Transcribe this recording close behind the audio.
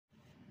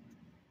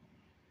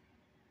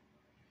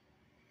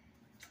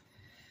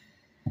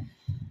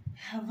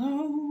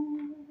Hello.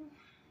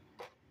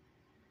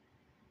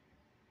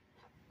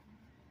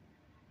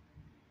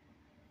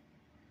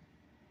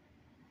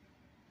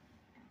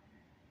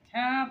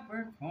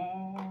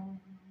 Capricorns.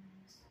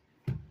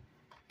 I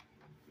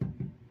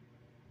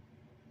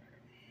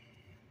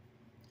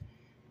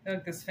feel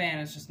like this fan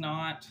is just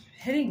not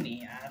hitting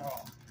me at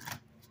all.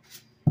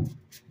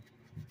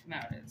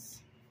 Now it is.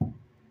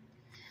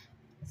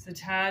 It's a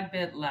tad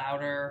bit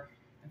louder.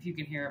 If you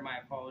can hear it, my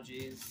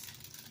apologies.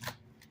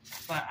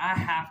 But I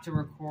have to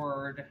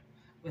record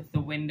with the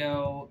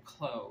window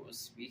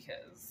closed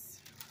because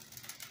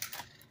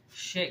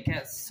shit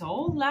gets so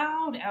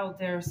loud out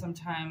there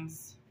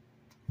sometimes.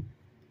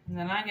 And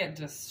then I get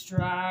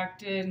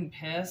distracted and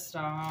pissed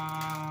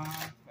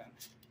off.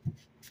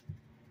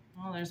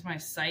 Well, there's my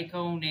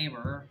psycho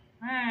neighbor.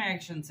 I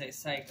shouldn't say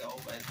psycho,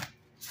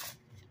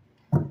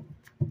 but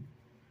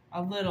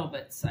a little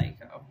bit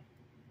psycho.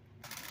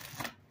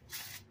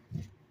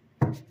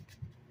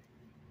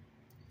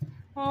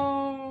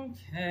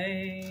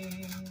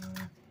 Okay.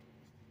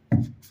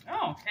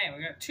 Oh, okay,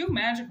 we got 2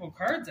 magical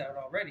cards out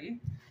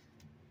already.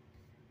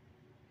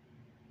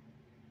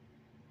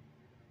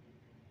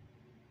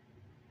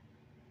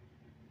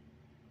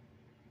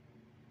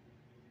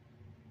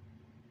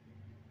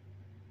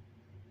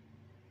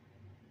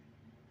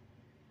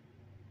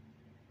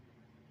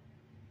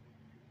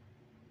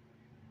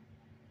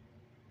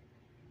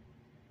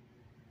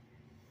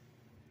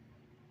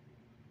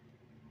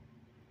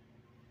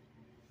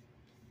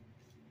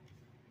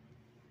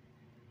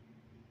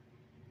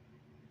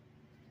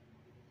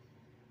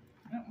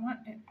 I don't want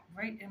it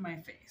right in my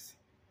face.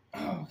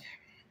 Okay.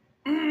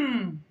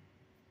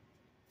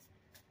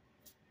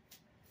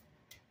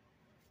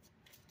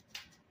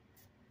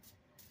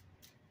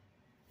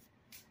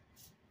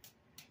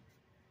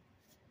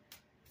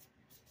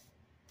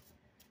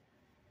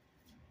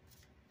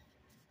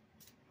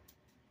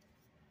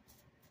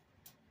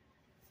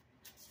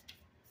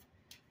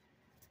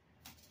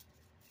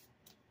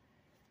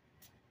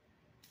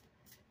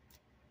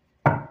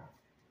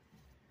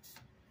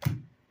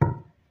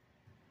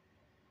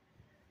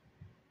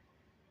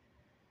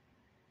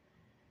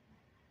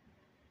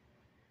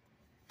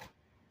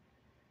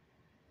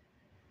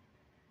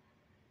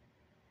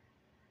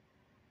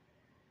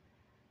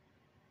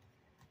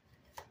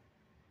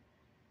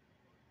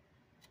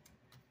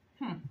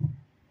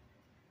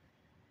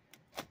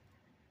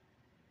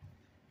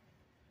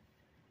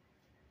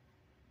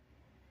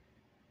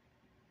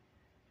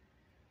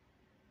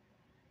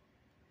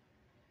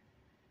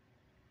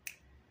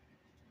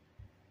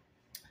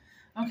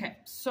 Okay,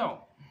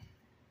 so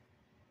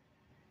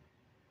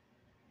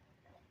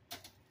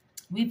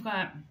we've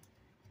got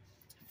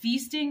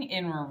feasting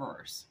in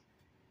reverse.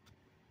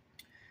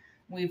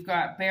 We've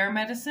got bear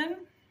medicine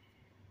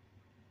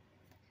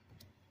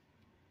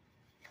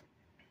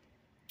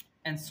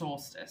and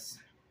solstice.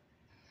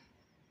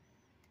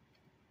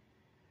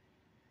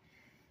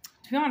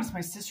 To be honest,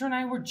 my sister and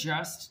I were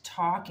just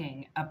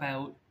talking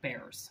about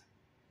bears.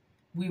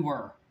 We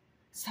were.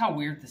 This is how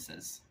weird this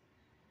is.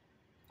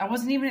 I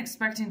wasn't even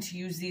expecting to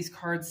use these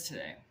cards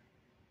today.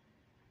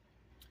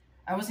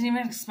 I wasn't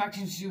even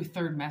expecting to do a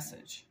third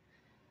message.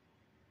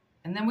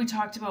 And then we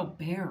talked about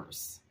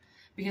bears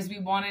because we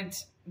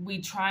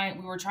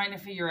were trying to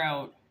figure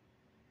out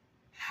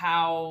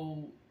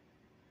how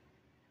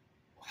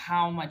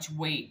much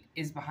weight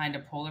is behind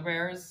a polar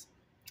bear's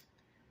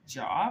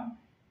jaw.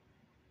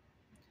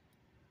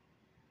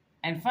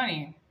 And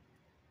funny,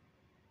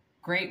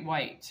 great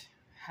white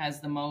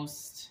has the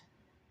most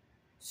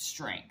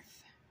strength.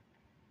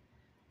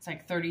 It's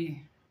like 30,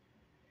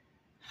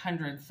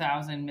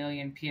 100,000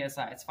 million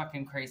PSI. It's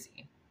fucking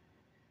crazy.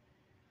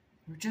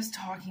 We're just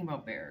talking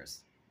about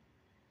bears.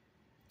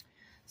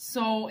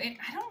 So I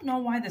don't know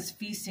why this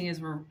feasting is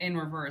in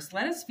reverse.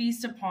 Let us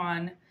feast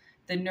upon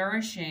the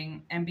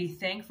nourishing and be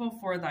thankful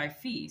for thy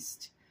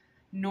feast,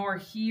 nor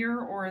here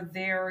or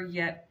there,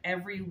 yet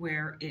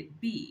everywhere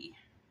it be.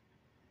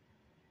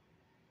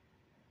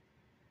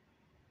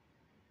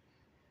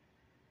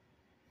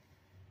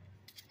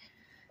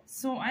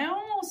 So I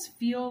almost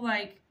feel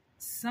like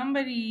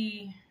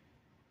somebody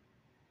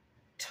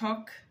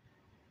took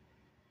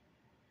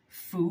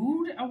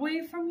food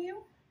away from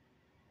you.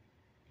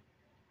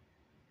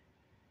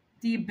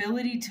 The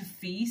ability to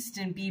feast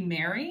and be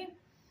merry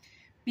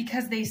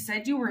because they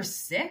said you were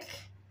sick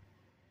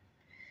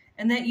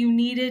and that you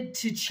needed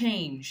to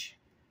change.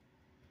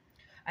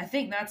 I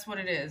think that's what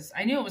it is.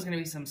 I knew it was going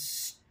to be some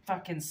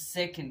fucking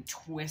sick and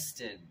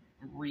twisted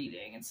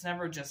reading. It's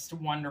never just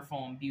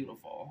wonderful and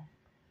beautiful.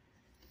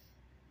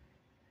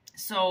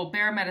 So,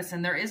 bear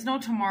medicine, there is no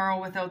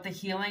tomorrow without the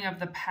healing of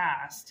the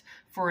past,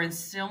 for in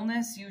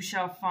stillness you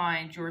shall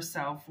find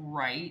yourself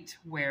right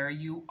where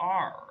you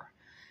are.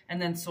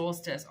 And then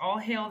solstice, all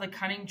hail the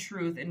cunning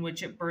truth in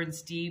which it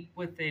burns deep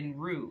within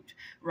root.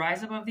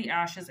 Rise above the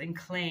ashes and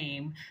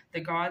claim the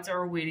gods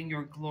are awaiting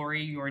your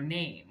glory, your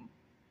name.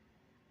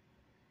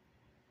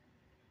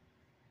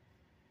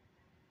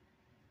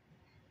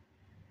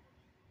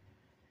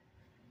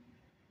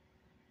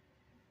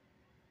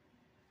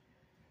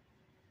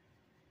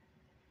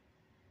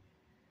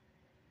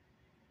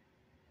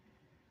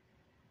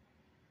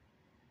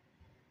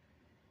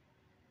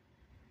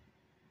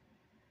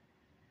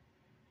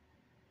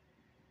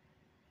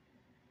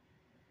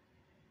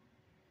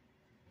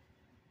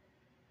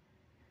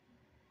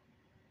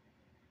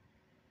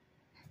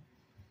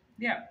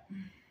 Yeah.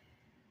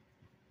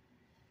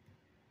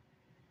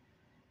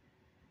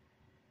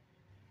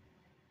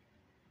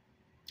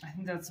 I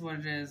think that's what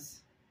it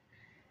is.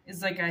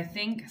 It's like, I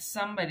think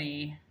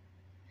somebody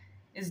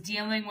is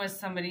dealing with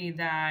somebody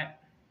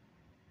that,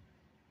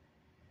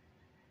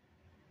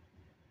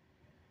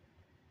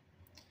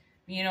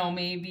 you know,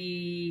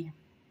 maybe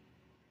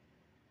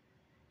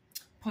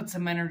put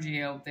some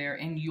energy out there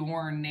in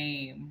your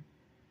name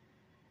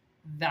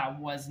that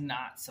was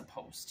not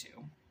supposed to.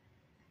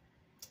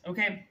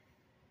 Okay.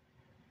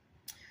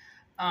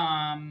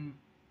 And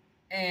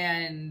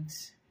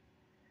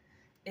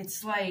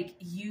it's like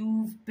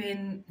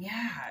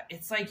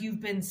it's like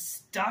you've been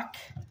stuck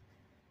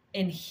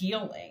in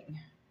healing.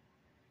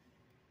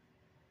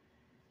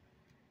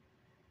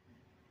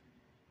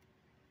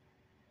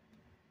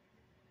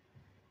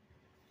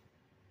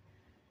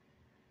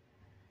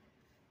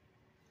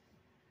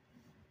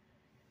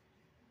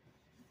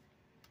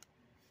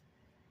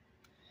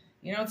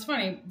 You know, it's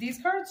funny. These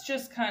cards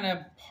just kind of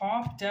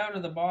popped out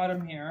of the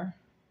bottom here.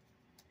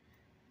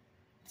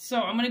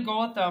 So I'm going to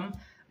go with them.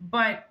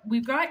 But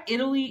we've got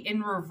Italy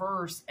in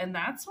reverse. And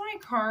that's my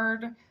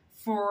card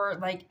for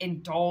like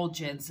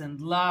indulgence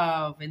and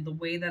love and the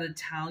way that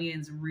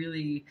Italians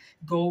really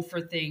go for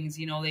things.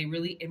 You know, they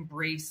really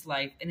embrace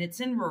life. And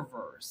it's in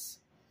reverse.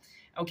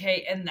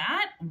 Okay, and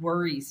that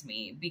worries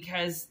me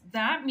because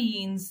that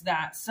means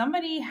that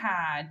somebody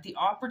had the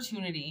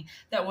opportunity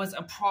that was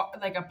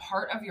like a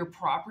part of your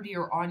property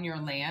or on your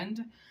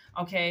land,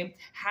 okay,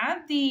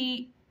 had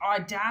the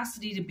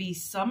audacity to be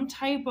some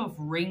type of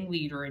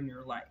ringleader in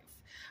your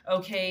life,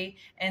 okay,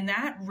 and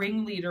that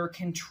ringleader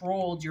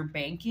controlled your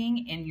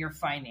banking and your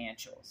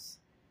financials,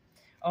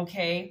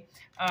 okay.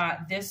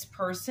 This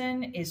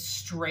person is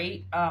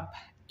straight up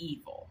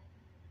evil.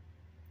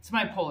 It's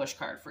my Polish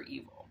card for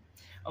evil.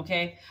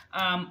 Okay,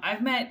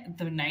 I've met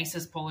the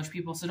nicest Polish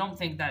people, so don't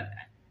think that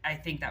I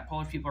think that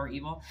Polish people are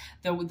evil.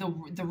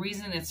 The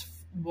reason it's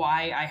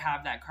why I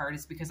have that card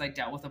is because I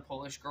dealt with a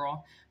Polish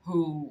girl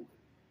who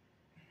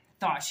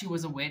thought she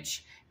was a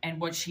witch, and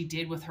what she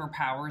did with her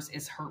powers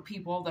is hurt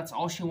people. That's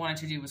all she wanted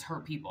to do was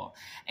hurt people.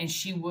 And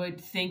she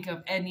would think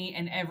of any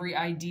and every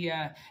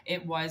idea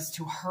it was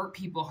to hurt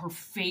people. Her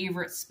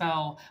favorite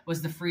spell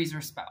was the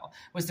freezer spell,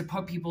 was to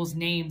put people's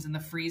names in the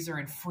freezer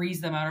and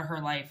freeze them out of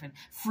her life and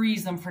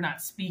freeze them for not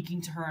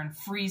speaking to her and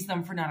freeze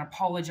them for not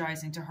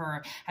apologizing to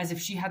her, as if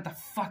she had the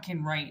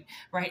fucking right?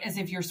 As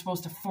if you're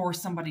supposed to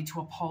force somebody to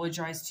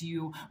apologize to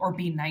you or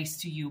be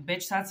nice to you.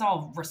 Bitch, that's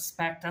all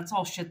respect. That's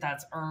all shit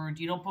that's earned.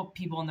 You don't put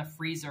people in the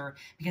freezer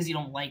because you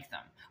don't like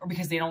them or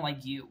because they don't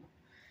like you.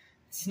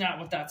 It's not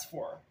what that's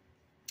for.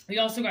 We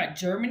also got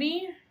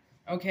Germany,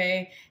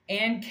 okay,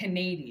 and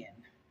Canadian.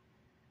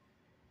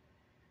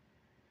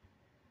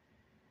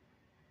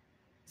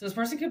 So this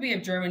person could be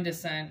of German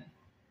descent,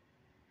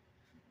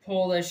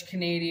 Polish,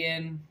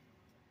 Canadian.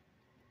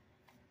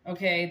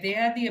 Okay, they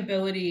had the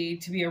ability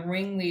to be a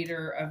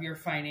ringleader of your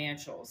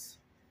financials.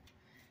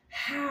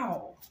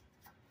 How?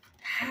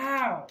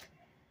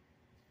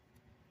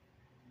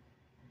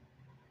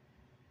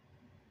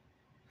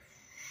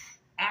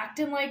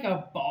 Acting like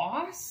a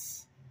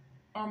boss?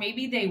 Or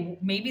maybe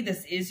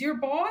this is your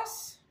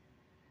boss?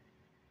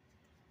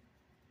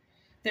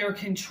 They're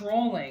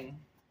controlling.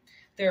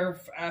 They're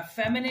a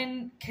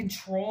feminine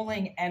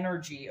controlling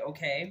energy,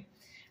 okay?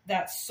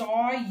 That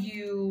saw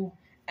you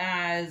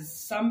as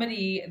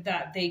somebody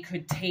that they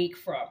could take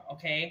from,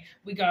 okay?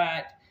 We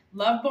got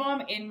Love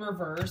Bomb in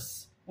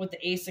reverse with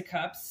the Ace of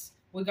Cups.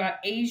 We got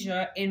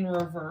Asia in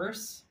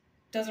reverse.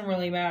 Doesn't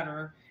really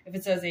matter if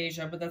it says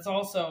Asia, but that's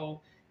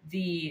also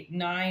the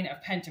 9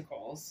 of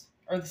Pentacles,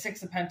 or the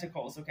 6 of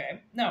Pentacles,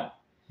 okay? No.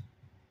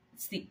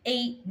 It's the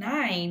 8,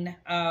 9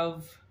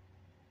 of...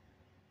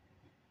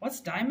 What's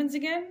diamonds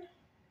again?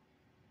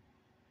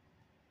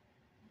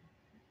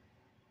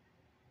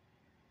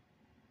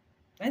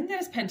 I think that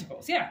is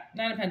Pentacles. Yeah,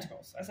 9 of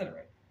Pentacles. I said it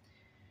right.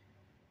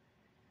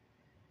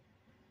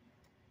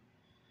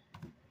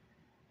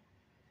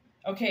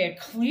 Okay, a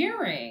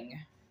clearing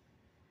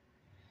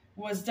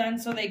was done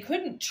so they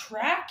couldn't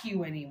track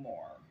you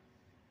anymore.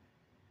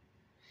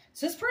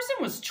 So this person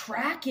was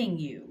tracking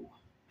you.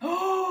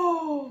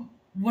 Oh,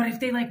 what if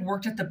they like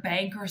worked at the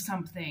bank or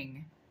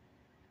something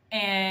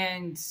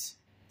and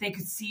they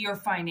could see your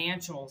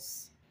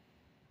financials?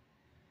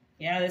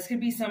 Yeah, this could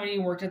be somebody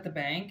who worked at the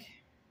bank.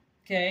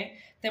 Okay.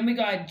 Then we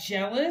got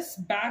jealous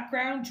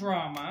background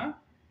drama.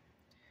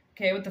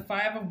 Okay, with the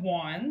 5 of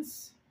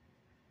Wands.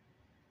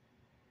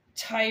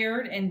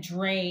 Tired and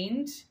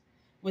drained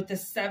with the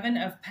 7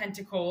 of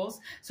Pentacles.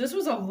 So this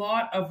was a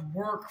lot of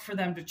work for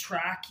them to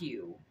track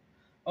you.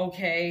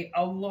 Okay,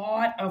 a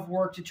lot of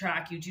work to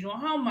track you. Do you know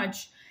how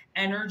much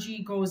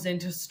energy goes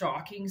into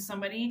stalking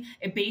somebody?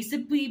 It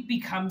basically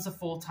becomes a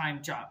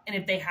full-time job. And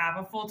if they have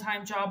a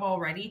full-time job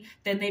already,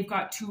 then they've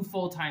got 2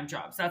 full-time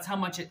jobs. That's how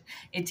much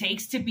it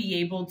takes to be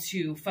able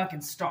to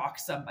fucking stalk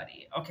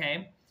somebody,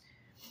 okay?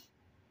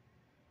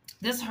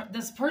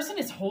 This person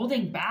is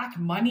holding back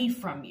money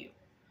from you.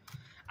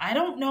 I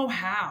don't know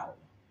how,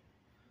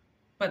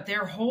 but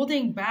they're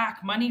holding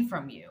back money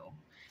from you.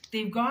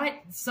 They've got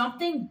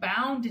something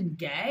bound and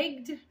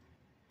gagged.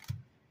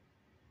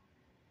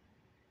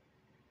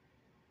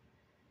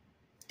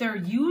 They're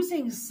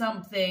using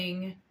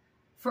something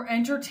for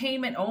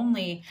entertainment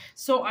only.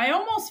 So I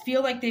almost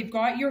feel like they've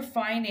got your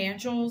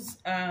financials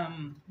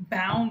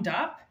bound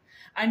up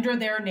under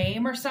their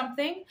name or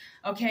something,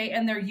 okay?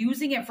 And they're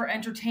using it for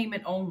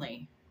entertainment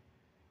only,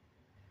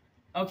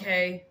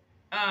 okay?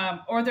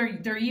 Or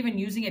they're even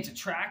using it to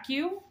track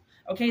you,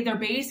 okay? They're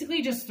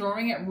basically just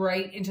throwing it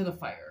right into the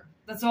fire.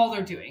 That's all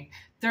they're doing.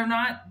 They're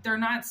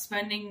not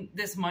spending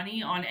this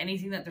money on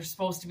anything that they're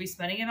supposed to be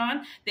spending it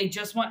on. They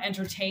just want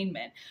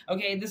entertainment.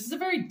 Okay, this is a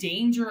very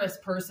dangerous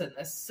person.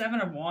 The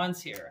Seven of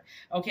Wands here.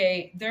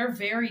 Okay, they're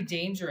very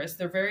dangerous.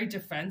 They're very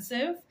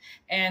defensive,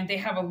 and they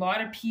have a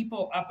lot of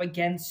people up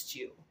against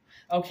you.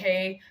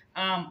 Okay,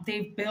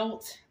 they've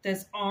built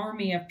this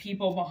army of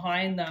people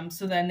behind them,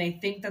 so then they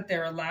think that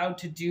they're allowed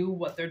to do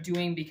what they're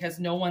doing because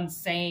no one's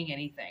saying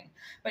anything.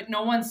 But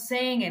no one's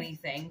saying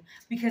anything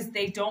because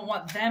they don't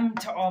want them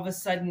to all of a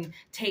sudden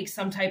take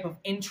some type of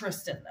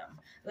interest in them.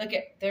 Look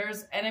at,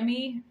 there's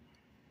enemy.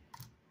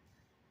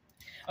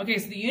 Okay,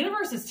 so the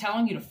universe is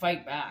telling you to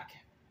fight back.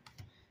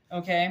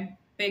 Okay,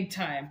 big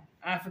time.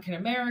 African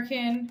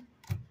American.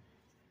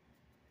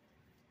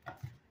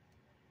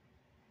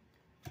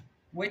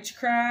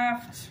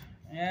 Witchcraft.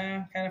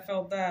 Yeah, kind of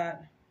felt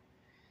that.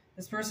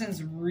 This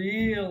person's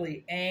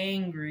really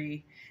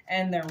angry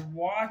and they're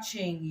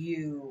watching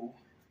you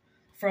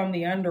from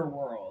the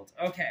underworld.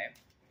 Okay.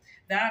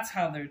 That's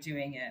how they're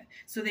doing it.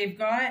 So they've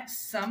got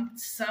some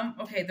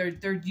okay,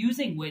 they're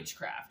using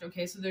witchcraft.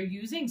 Okay, so they're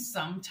using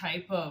some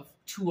type of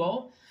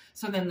tool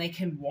so then they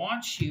can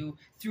watch you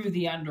through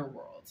the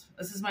underworld.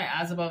 This is my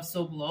as above,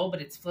 so below,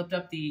 but it's flipped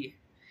up the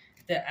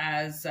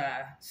as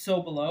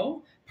so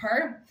below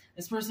part.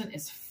 This person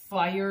is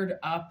fired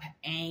up,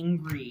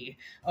 angry.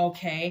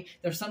 Okay,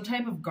 there's some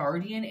type of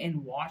guardian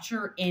and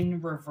watcher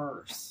in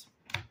reverse.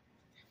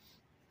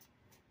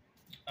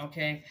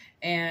 Okay,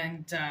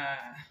 and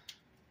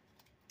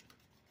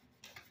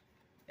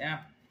yeah,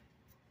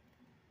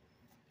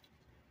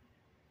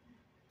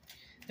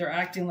 they're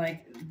acting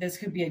like this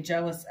could be a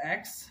jealous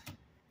ex.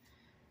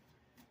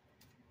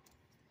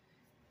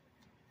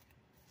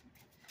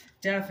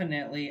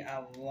 Definitely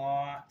a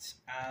lot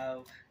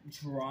of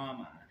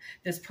drama.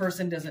 This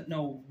person doesn't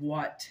know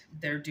what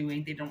they're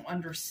doing. They don't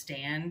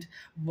understand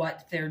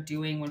what they're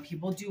doing. When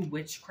people do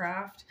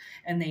witchcraft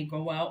and they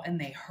go out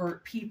and they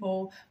hurt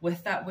people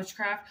with that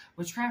witchcraft,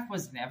 witchcraft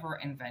was never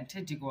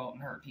invented to go out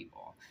and hurt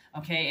people.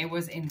 Okay, it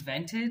was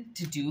invented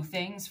to do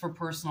things for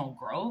personal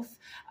growth,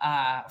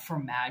 for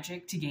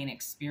magic, to gain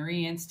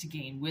experience, to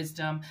gain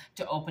wisdom,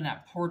 to open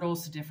up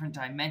portals to different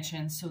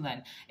dimensions. So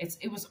then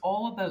it was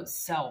all about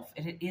self.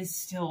 It is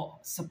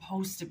still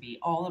supposed to be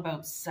all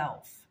about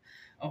self.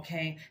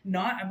 Okay,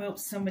 not about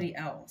somebody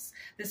else.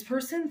 This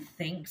person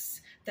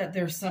thinks that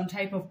there's some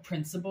type of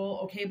principle,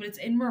 okay, but it's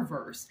in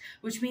reverse,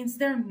 which means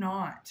they're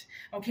not,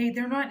 okay?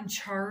 They're not in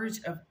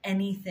charge of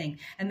anything,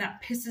 and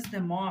that pisses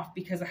them off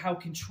because of how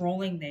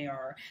controlling they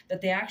are,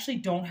 that they actually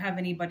don't have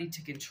anybody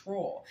to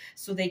control.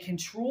 So they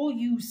control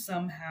you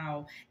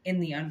somehow in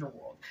the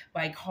underworld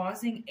by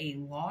causing a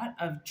lot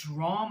of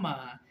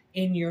drama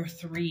in your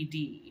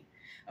 3D.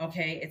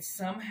 Okay, it's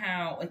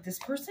somehow like this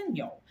person,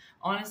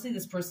 honestly,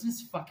 this person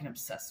is fucking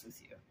obsessed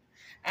with you.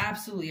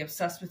 Absolutely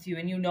obsessed with you.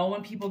 And you know,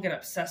 when people get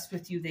obsessed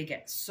with you, they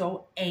get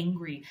so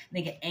angry.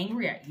 They get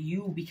angry at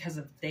you because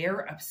of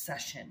their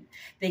obsession.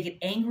 They get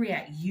angry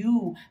at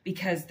you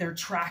because they're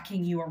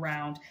tracking you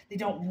around. They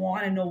don't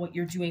want to know what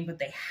you're doing, but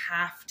they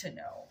have to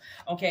know.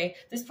 Okay,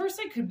 this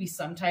person could be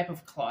some type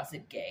of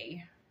closet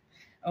gay.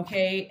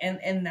 Okay,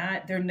 and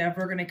that they're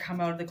never going to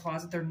come out of the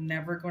closet. They're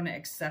never going to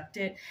accept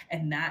it,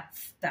 and that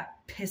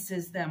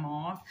pisses them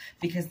off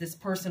because this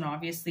person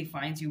obviously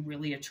finds you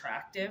really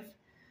attractive.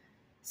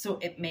 So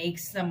it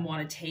makes them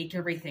want to take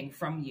everything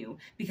from you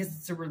because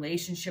it's a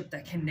relationship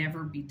that can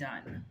never be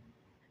done,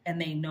 and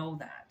they know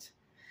that.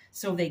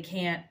 So they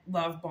can't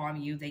love bomb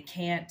you. They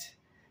can't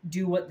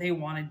do what they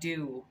want to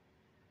do.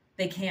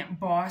 They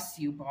can't boss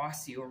you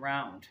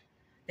around.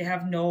 They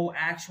have no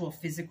actual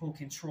physical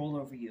control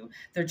over you.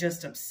 They're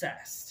just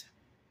obsessed.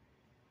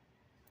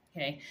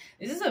 Okay,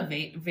 this is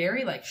a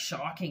very like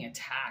shocking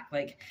attack.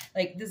 Like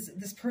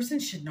this person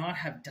should not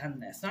have done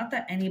this. Not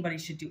that anybody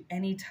should do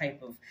any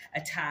type of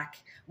attack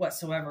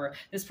whatsoever.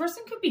 This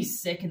person could be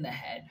sick in the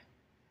head.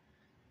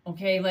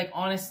 Okay, like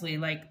honestly,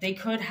 like they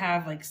could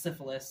have like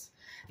syphilis.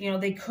 You know,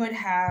 they could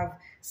have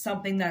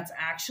something that's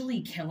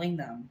actually killing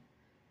them.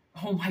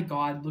 Oh my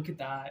God, look at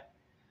that.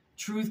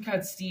 Truth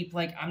cuts deep.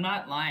 Like, I'm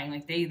not lying.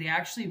 Like, they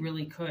actually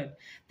really could.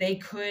 They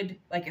could,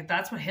 like, if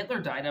that's what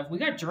Hitler died of, we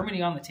got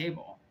Germany on the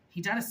table.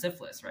 He died of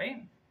syphilis, right?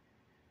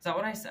 Is that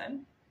what I said?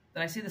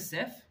 Did I say the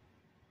syph?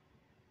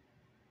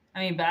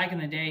 I mean, back in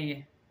the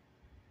day,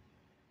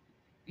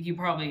 you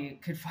probably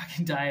could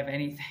fucking die of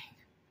anything.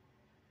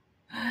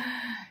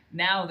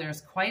 Now,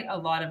 there's quite a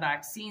lot of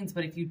vaccines,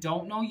 but if you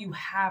don't know you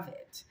have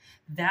it,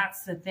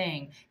 that's the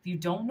thing. If you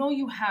don't know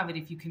you have it,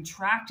 if you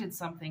contracted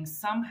something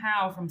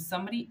somehow from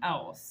somebody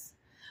else,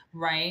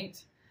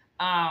 right?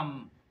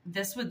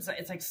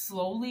 it's like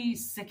slowly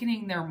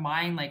sickening their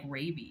mind like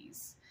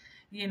rabies,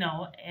 you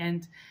know,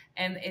 and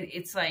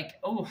it's like,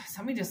 oh,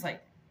 somebody just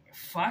like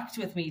fucked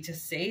with me to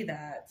say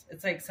that.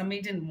 It's like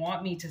somebody didn't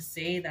want me to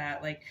say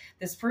that. Like,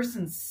 this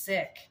person's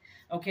sick.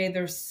 Okay,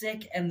 they're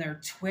sick and they're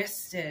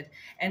twisted,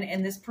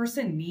 and this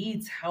person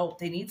needs help.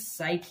 They need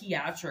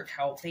psychiatric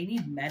help. They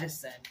need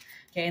medicine.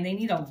 Okay, and they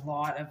need a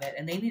lot of it,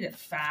 and they need it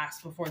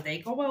fast before they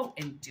go out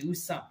and do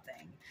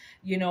something.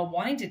 You know,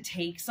 wanting to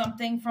take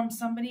something from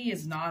somebody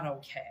is not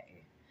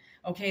okay.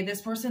 Okay,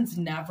 this person's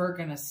never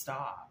gonna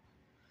stop.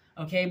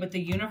 Okay, but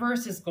the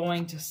universe is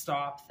going to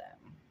stop them.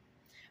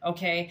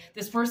 Okay,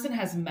 this person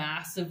has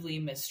massively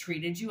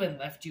mistreated you and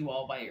left you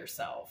all by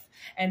yourself.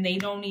 And they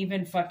don't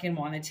even fucking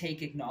want to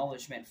take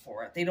acknowledgement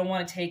for it. They don't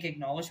want to take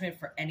acknowledgement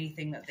for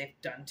anything that they've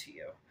done to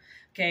you.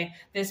 Okay,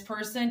 this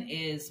person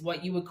is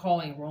what you would call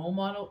a role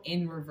model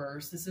in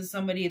reverse. This is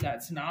somebody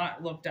that's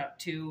not looked up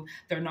to.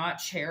 They're not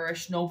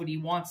cherished. Nobody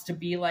wants to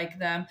be like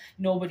them.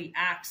 Nobody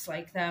acts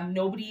like them.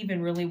 Nobody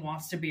even really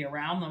wants to be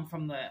around them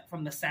from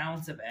the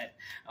sounds of it.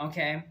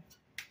 Okay.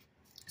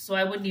 So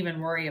I wouldn't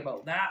even worry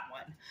about that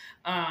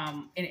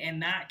one in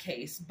that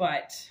case.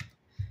 But,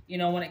 you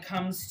know, when it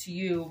comes to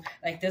you,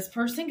 like, this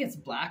person gets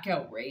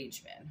blackout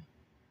rage, man.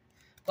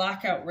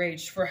 Blackout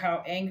rage for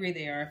how angry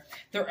they are.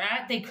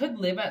 They could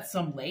live at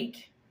some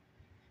lake.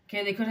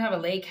 Okay, they could have a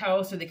lake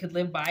house, or they could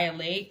live by a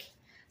lake,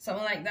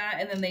 something like that.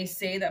 And then they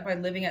say that by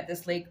living at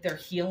this lake, they're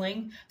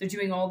healing. They're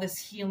doing all this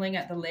healing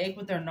at the lake,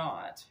 but they're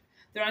not.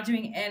 They're not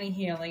doing any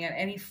healing at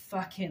any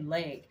fucking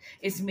lake.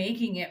 It's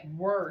making it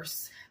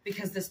worse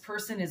because this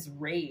person is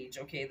rage,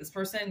 okay? This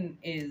person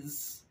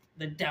is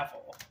the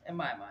devil, in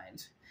my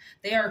mind.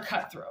 They are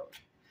cutthroat,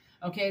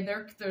 okay?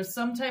 There's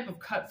some type of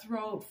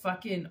cutthroat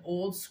fucking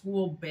old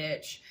school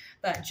bitch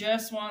that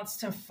just wants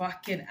to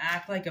fucking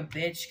act like a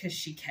bitch because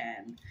she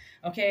can,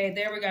 okay?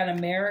 There we got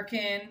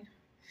American.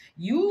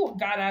 You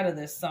got out of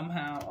this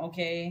somehow,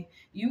 okay?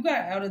 You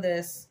got out of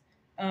this.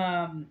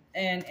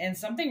 And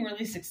something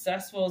really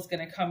successful is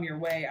going to come your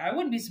way. I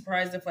wouldn't be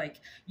surprised if, like,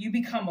 you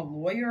become a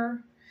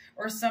lawyer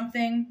or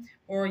something,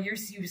 or you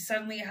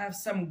suddenly have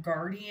some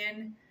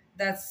guardian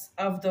that's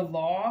of the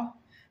law,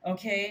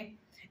 okay?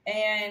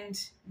 And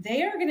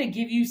they are going to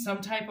give you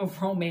some type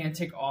of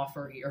romantic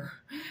offer here,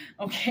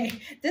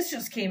 okay? This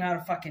just came out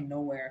of fucking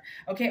nowhere,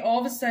 okay? All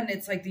of a sudden,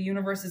 it's like the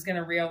universe is going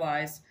to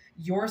realize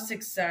your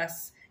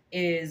success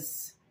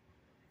is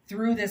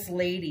through this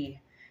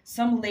lady.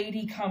 Some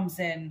lady comes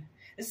in.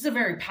 This is a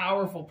very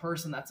powerful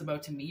person that's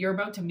about to meet. You're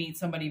about to meet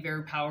somebody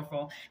very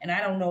powerful. And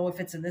I don't know if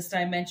it's in this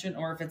dimension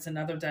or if it's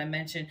another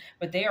dimension,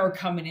 but they are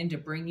coming in to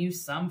bring you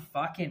some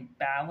fucking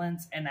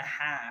balance and a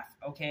half,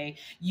 okay?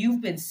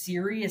 You've been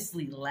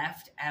seriously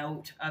left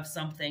out of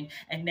something,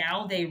 and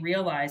now they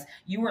realize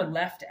you were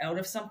left out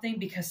of something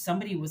because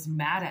somebody was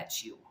mad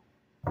at you.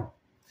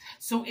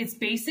 So it's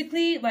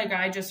basically, like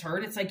I just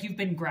heard, it's like you've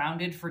been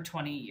grounded for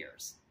 20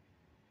 years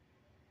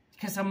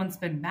because someone's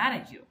been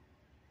mad at you.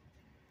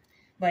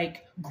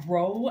 Like,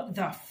 grow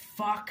the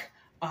fuck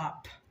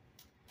up.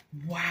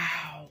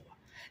 Wow.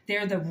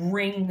 They're the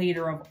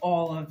ringleader of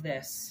all of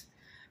this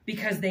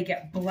because they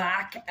get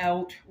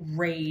blackout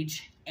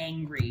rage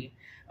angry.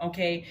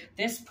 Okay.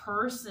 This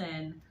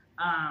person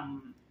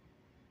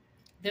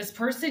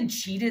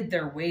cheated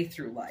their way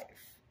through life.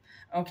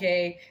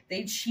 Okay,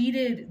 they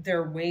cheated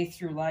their way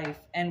through life,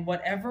 and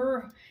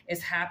whatever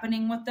is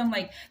happening with them,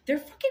 like, they're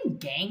fucking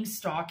gang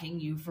stalking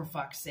you, for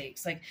fuck's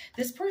sakes. Like,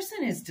 this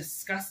person is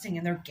disgusting,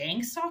 and they're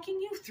gang stalking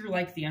you through,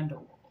 like, the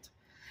underworld.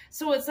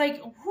 So it's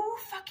like, who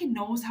fucking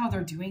knows how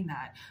they're doing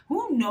that?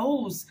 Who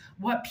knows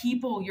what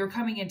people you're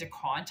coming into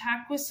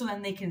contact with so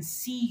then they can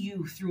see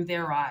you through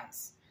their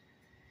eyes?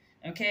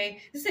 Okay,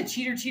 this is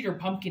a cheater,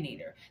 pumpkin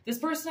eater. This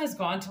person has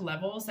gone to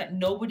levels that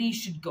nobody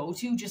should go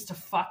to just to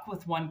fuck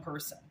with one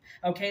person.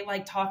 Okay,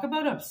 like, talk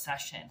about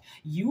obsession.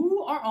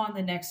 You are on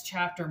the next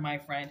chapter, my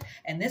friend,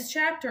 and this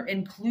chapter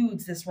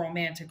includes this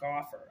romantic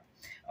offer.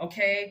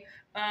 Okay,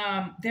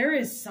 there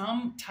is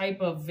some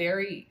type of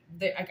I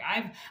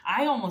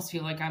almost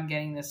feel like I'm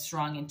getting this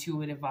strong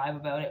intuitive vibe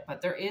about it, but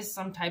there is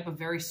some type of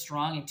very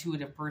strong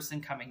intuitive person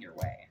coming your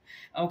way.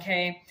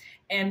 Okay,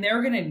 and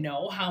they're gonna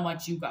know how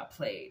much you got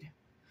played.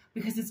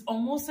 Because it's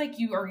almost like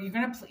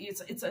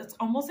it's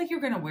almost like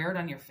you're gonna wear it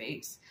on your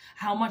face.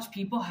 How much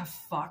people have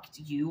fucked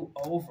you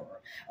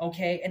over,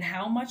 okay? And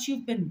how much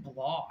you've been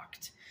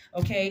blocked,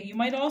 okay? You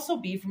might also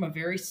be from a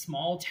very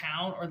small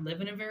town, or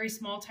live in a very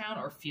small town,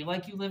 or feel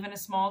like you live in a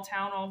small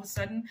town all of a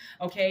sudden,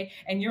 okay?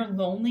 And your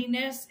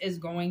loneliness is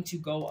going to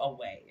go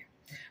away.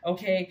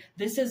 Okay,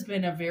 this has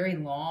been a very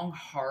long,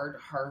 hard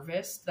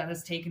harvest that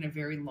has taken a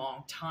very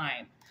long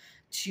time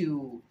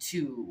to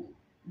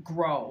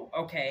grow,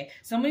 okay?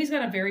 Somebody's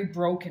got a very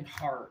broken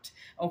heart,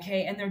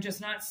 okay? And they're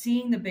just not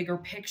seeing the bigger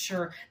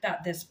picture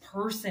that this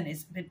person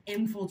has been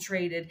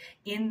infiltrated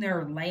in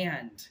their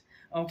land,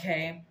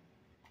 okay?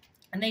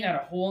 And they got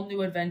a whole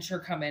new adventure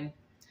coming,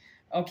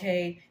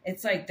 okay?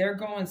 It's like they're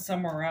going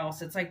somewhere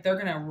else. It's like they're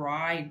gonna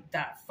ride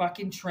that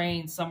fucking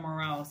train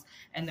somewhere else,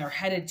 and they're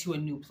headed to a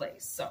new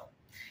place. So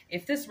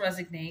if this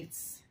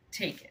resonates,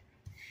 take it.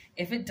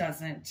 If it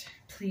doesn't,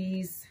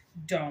 please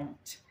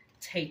don't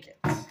take it.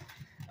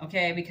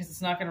 Okay? Because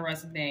it's not going to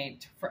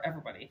resonate for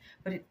everybody.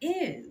 But it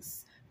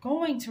is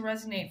going to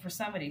resonate for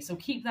somebody. So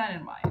keep that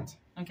in mind.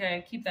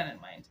 Okay, keep that in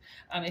mind.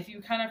 If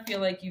you kind of feel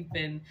like you've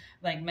been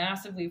like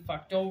massively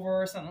fucked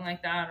over or something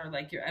like that, or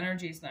like your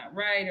energy is not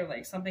right, or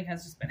like something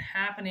has just been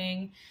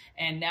happening,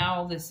 and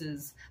now this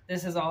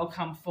has all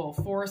come full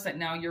force, that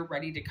now you're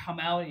ready to come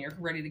out, and you're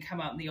ready to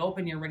come out in the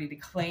open, you're ready to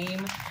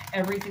claim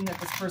everything that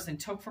this person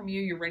took from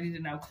you, you're ready to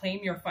now claim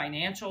your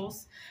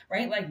financials,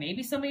 right? Like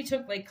maybe somebody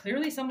took, like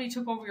clearly somebody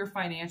took over your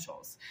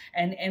financials,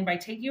 and by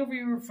taking over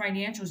your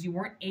financials, you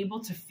weren't able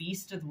to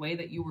feast the way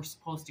that you were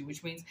supposed to,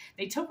 which means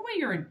they took away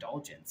your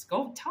indulgence.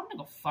 Go tell them to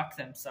go fuck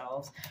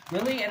themselves,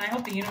 really. And I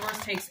hope the universe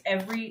takes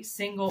every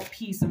single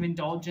piece of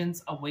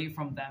indulgence away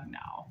from them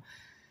now.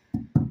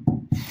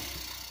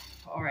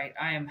 All right,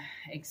 I am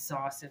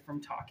exhausted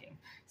from talking.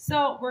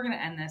 So we're going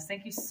to end this.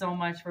 Thank you so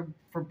much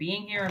for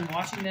being here and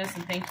watching this.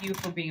 And thank you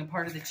for being a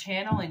part of the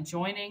channel and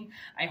joining.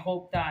 I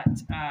hope that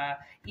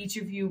each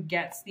of you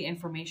gets the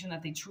information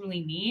that they truly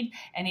need.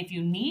 And if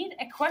you need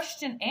a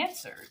question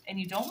answered and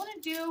you don't want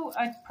to do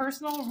a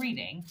personal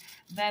reading,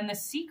 then the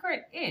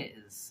secret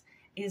is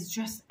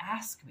just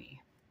ask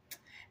me.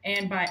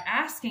 And by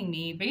asking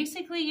me,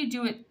 basically you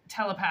do it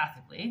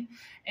telepathically,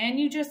 and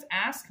you just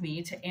ask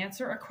me to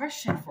answer a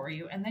question for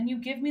you, and then you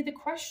give me the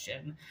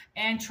question.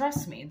 And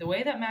trust me, the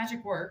way that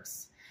magic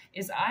works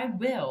is I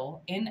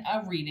will, in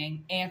a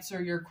reading,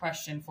 answer your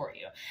question for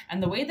you.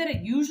 And the way that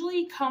it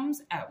usually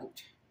comes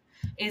out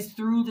is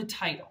through the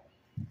title.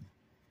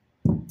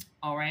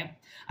 All right?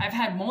 I've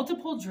had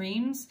multiple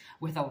dreams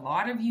with a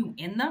lot of you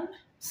in them,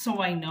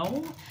 so I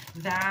know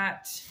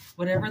that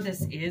whatever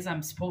this is,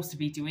 I'm supposed to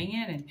be doing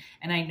it.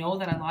 And I know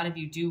that a lot of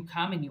you do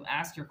come and you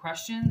ask your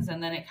questions,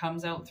 and then it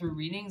comes out through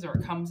readings, or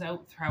it comes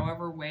out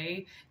however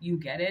way you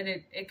get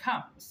it, it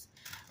comes.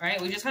 All right?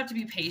 We just have to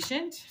be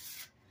patient.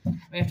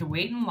 We have to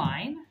wait in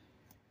line.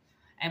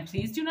 And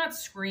please do not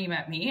scream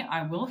at me.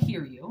 I will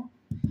hear you.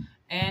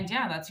 And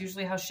yeah, that's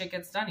usually how shit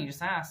gets done. You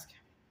just ask.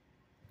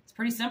 It's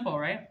pretty simple,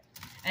 right?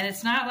 And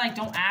it's not like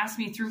don't ask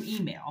me through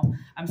email.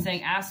 I'm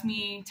saying ask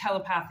me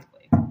telepathically.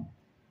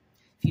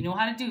 If you know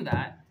how to do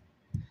that,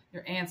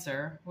 your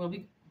answer will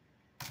be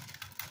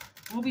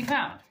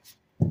found.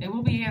 It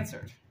will be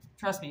answered.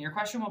 Trust me, your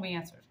question will be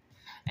answered.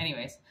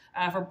 Anyways,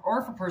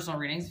 for personal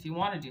readings, if you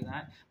want to do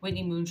that,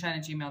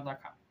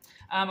 whitneymoonshine@gmail.com.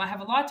 I have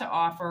a lot to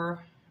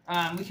offer.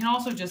 We can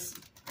also just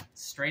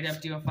straight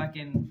up do a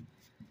fucking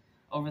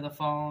over the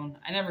phone.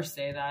 I never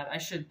say that. I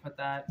should put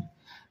that.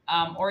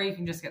 Or you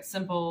can just get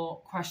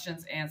simple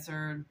questions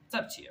answered. It's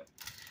up to you.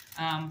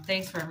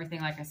 Thanks for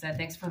everything. Like I said,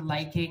 thanks for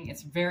liking.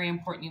 It's very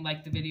important you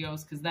like the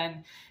videos, because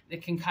then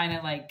it can kind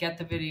of like get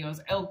the videos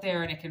out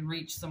there and it can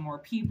reach some more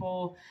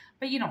people,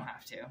 but you don't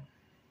have to.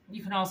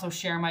 You can also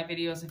share my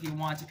videos if you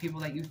want to people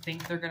that you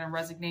think they're going to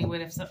resonate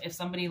with. If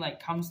somebody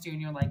like comes to you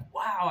and you're like,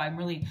 wow, I'm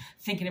really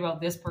thinking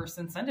about this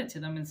person, send it to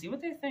them and see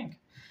what they think.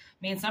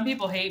 I mean, some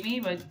people hate me,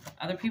 but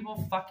other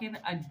people fucking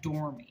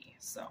adore me.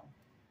 So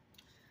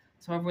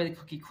however the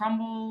cookie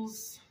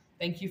crumbles.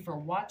 Thank you for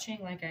watching.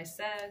 Like I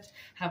said,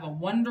 have a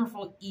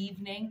wonderful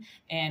evening,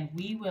 and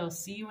we will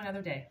see you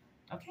another day.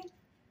 Okay?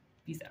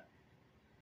 Peace out.